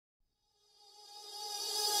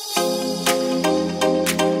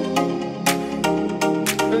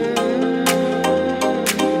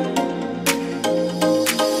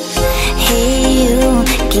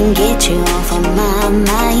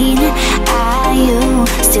mind. Are you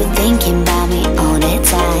still thinking about me all the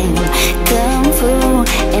time? Come through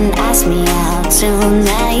and ask me out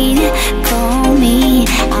tonight. Call me,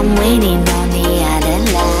 I'm waiting on the other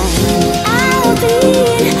line. I've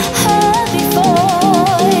been hurt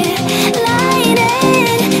before, lied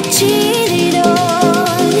and cheated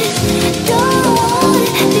on. Don't want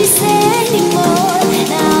this anymore.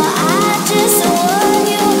 Now I just want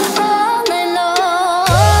you all night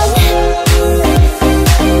long.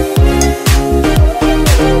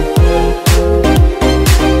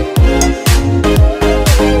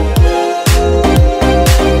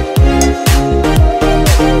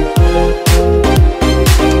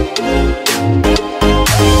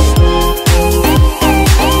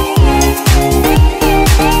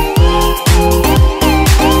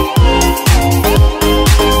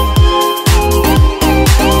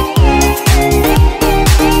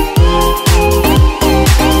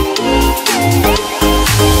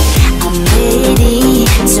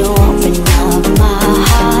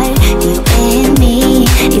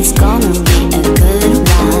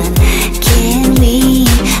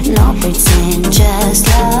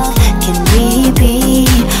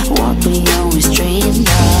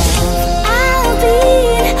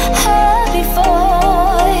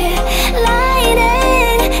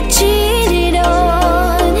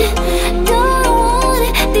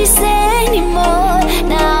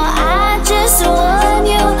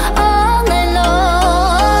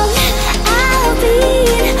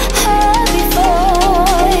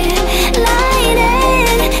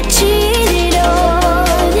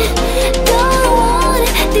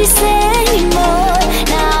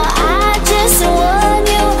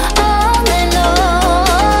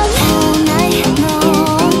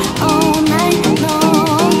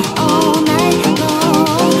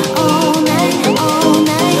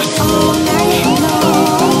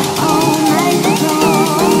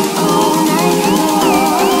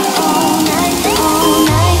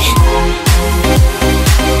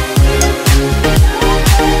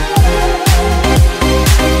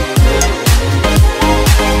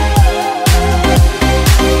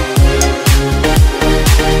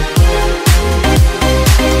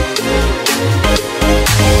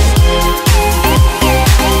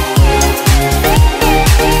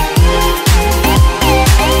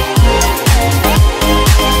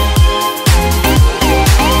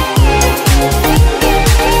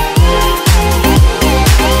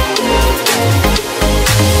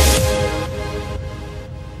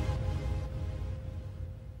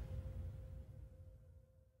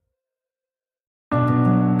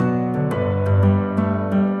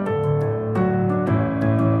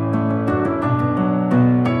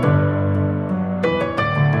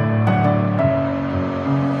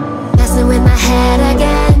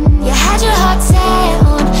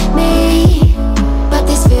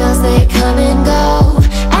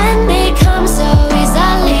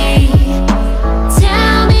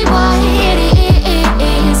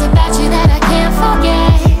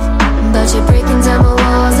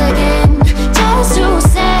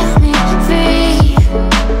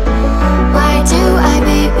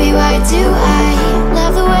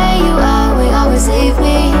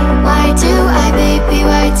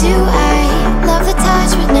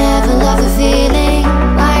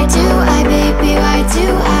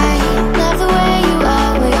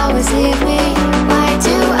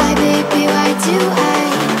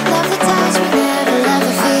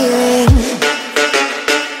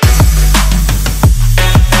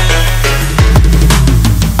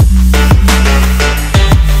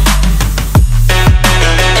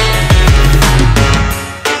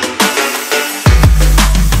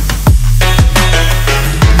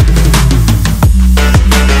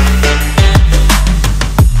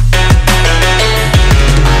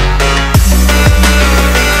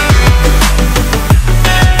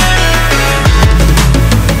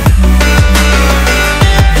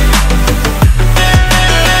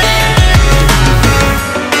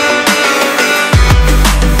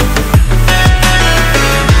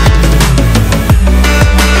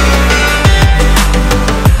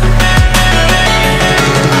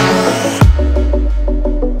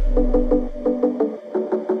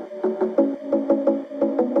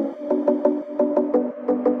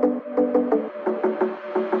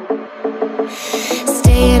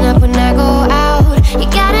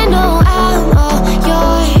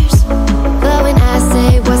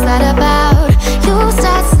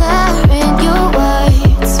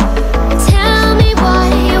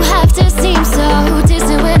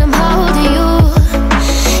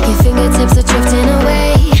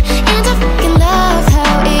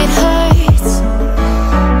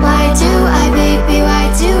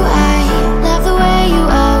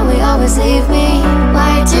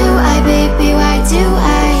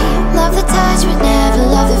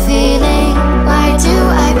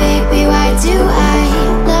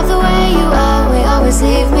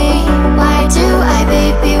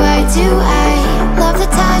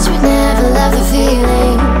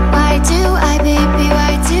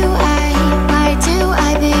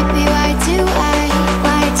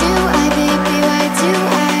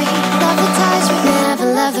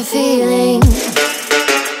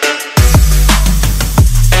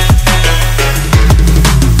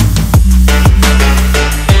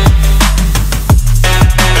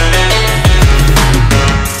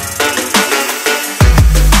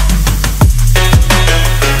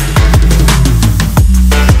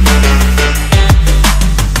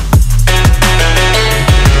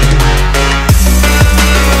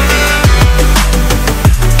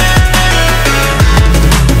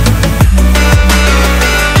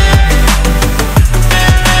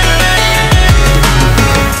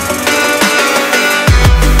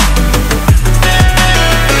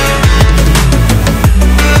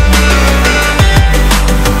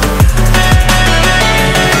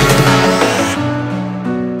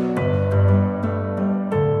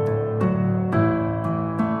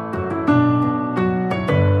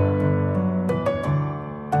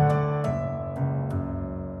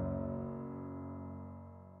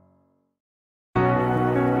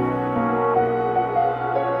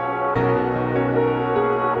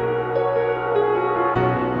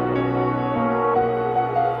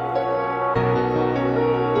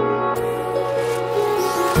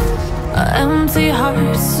 Empty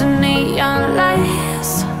hearts and neon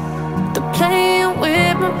lights, they're playing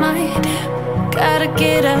with my mind. Gotta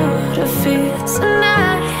get out of here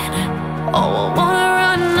tonight. Oh, I wanna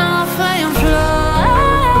run off and fly,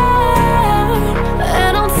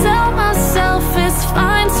 and I'll tell myself it's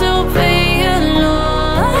fine to be alone,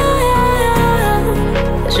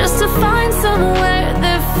 just to find somewhere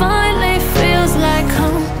that finally feels like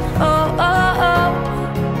home. Oh, oh, oh.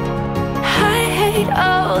 I hate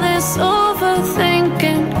all this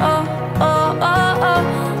overthinking. Oh, oh, oh, oh.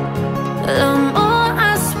 The more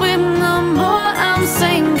I swim, the more I'm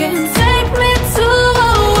sinking. Take me to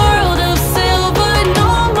a world of silver, no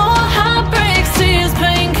more heartbreaks, tears,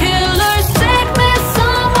 painkillers. Take me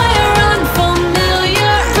somewhere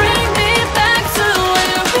unfamiliar, bring me back to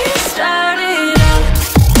where we started out.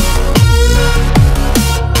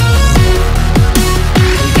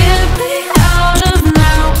 Get me out of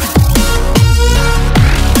now,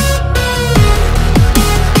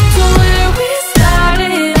 to where we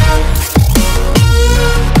started out.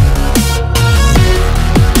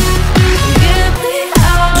 Get me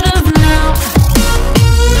out of now,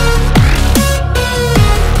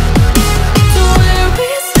 to where we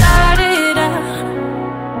started out.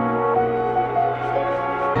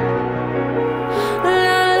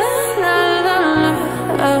 La la la la la,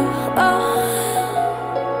 oh, oh.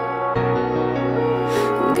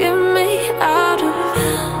 Get me out of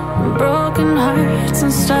broken hearts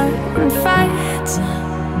and starting fights,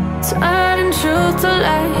 turning truth to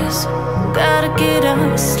lies. Gotta get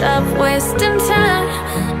up, stop wasting time.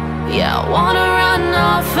 Yeah, I wanna run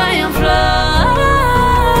off and fly.